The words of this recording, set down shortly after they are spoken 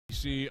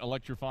See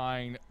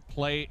electrifying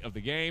play of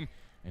the game,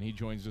 and he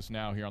joins us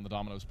now here on the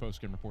Domino's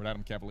postgame report.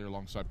 Adam Cavalier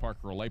alongside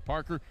Parker Olay.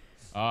 Parker,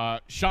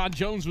 Sean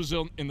Jones was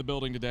in the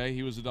building today.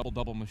 He was a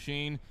double-double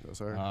machine. Yes,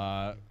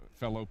 sir.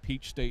 Fellow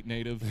Peach State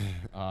native.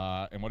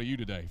 And what are you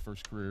today?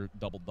 First career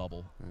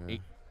double-double. Yeah.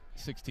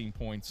 16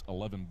 points,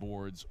 11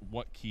 boards.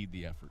 What keyed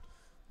the effort?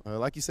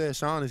 Like you said,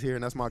 Sean is here,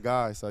 and that's my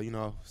guy. So,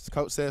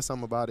 coach said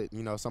something about it.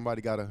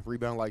 Somebody got to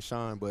rebound like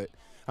Sean. But,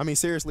 I mean,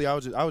 seriously, I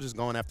was just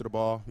going after the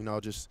ball,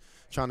 just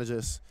trying to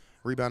just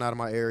rebound out of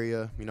my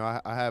area.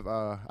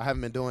 I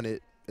haven't been doing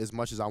it as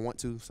much as I want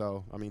to.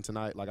 So, I mean,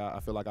 tonight, I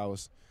feel like I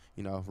was,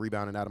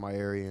 rebounding out of my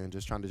area and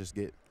just trying to just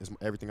get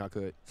everything I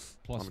could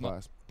on the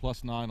glass.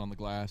 +9 on the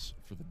glass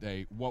for the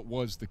day. What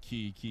was the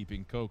key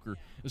keeping Coker,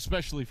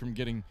 especially from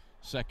getting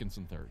seconds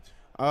and thirds?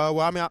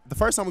 Well, I mean, the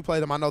first time we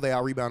played them, I know they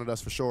out-rebounded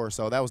us for sure,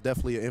 so that was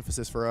definitely an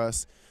emphasis for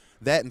us.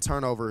 That and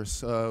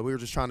turnovers. We were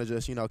just trying to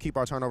just, keep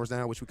our turnovers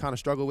down, which we kind of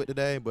struggled with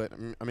today, but,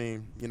 I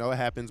mean, it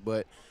happens.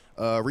 But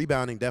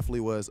rebounding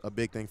definitely was a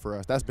big thing for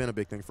us. That's been a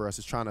big thing for us,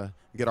 is trying to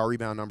get our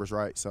rebound numbers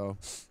right. So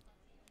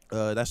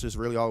that's just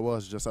really all it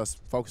was, just us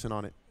focusing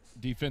on it.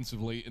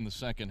 Defensively, in the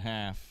second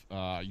half,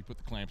 you put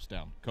the clamps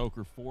down.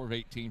 Coker, 4 of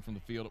 18 from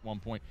the field at one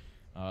point.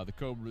 The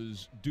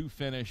Cobras do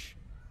finish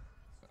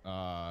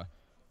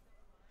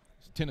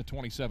 10 of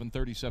 27,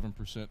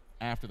 37%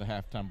 after the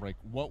halftime break.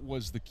 What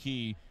was the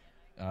key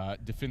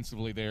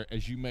defensively there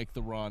as you make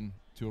the run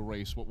to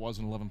erase what was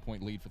an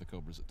 11-point lead for the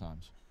Cobras at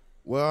times?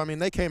 Well, I mean,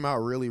 they came out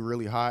really,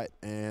 really hot,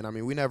 and I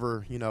mean, we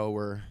never,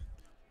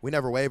 we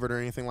never wavered or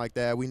anything like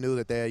that. We knew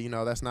that they,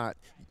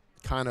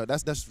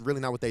 that's really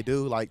not what they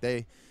do. Like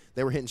they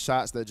were hitting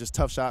shots that just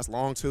tough shots,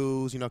 long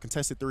twos,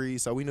 contested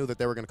threes. So we knew that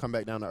they were going to come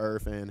back down to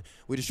earth, and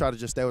we just tried to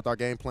just stay with our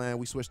game plan.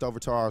 We switched over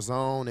to our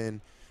zone,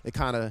 and it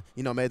kind of,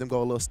 made them go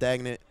a little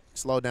stagnant,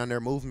 slowed down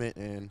their movement,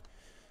 and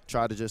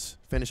tried to just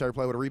finish every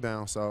play with a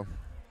rebound. So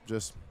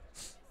just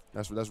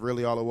that's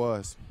really all it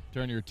was.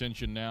 Turn your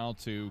attention now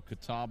to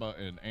Catawba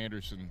and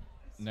Anderson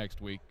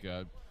next week.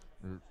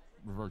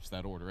 Reverse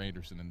that order,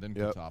 Anderson and then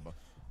Catawba.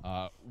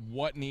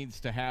 What needs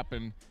to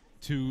happen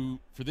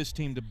for this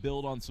team to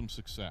build on some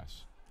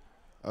success?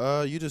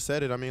 You just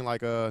said it. I mean, I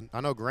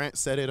know Grant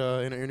said it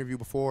in an interview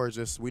before. It's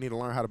just we need to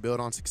learn how to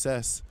build on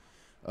success.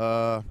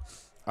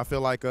 I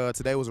feel like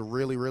today was a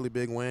really, really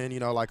big win.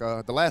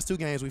 The last two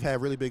games we've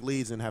had really big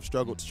leads and have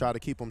struggled to try to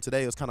keep them.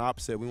 Today it was kind of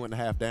opposite. We went to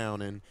half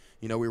down, and,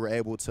 we were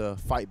able to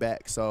fight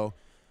back. So,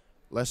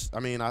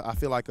 I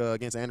feel like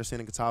against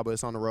Anderson and Catawba,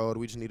 it's on the road.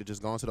 We just need to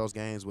just go into those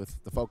games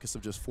with the focus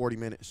of just 40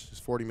 minutes,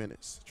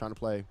 trying to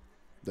play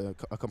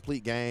a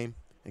complete game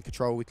and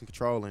control what we can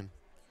control and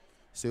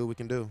see what we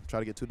can do. Try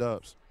to get 2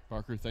 dubs.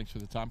 Parker, thanks for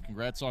the time.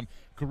 Congrats on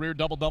career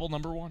double-double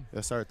number 1.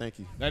 Yes, sir. Thank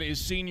you. That is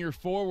senior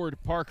forward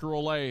Parker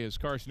Olay as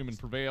Carson Newman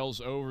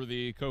prevails over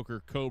the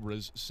Coker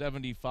Cobras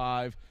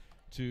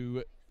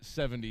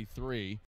 75-73.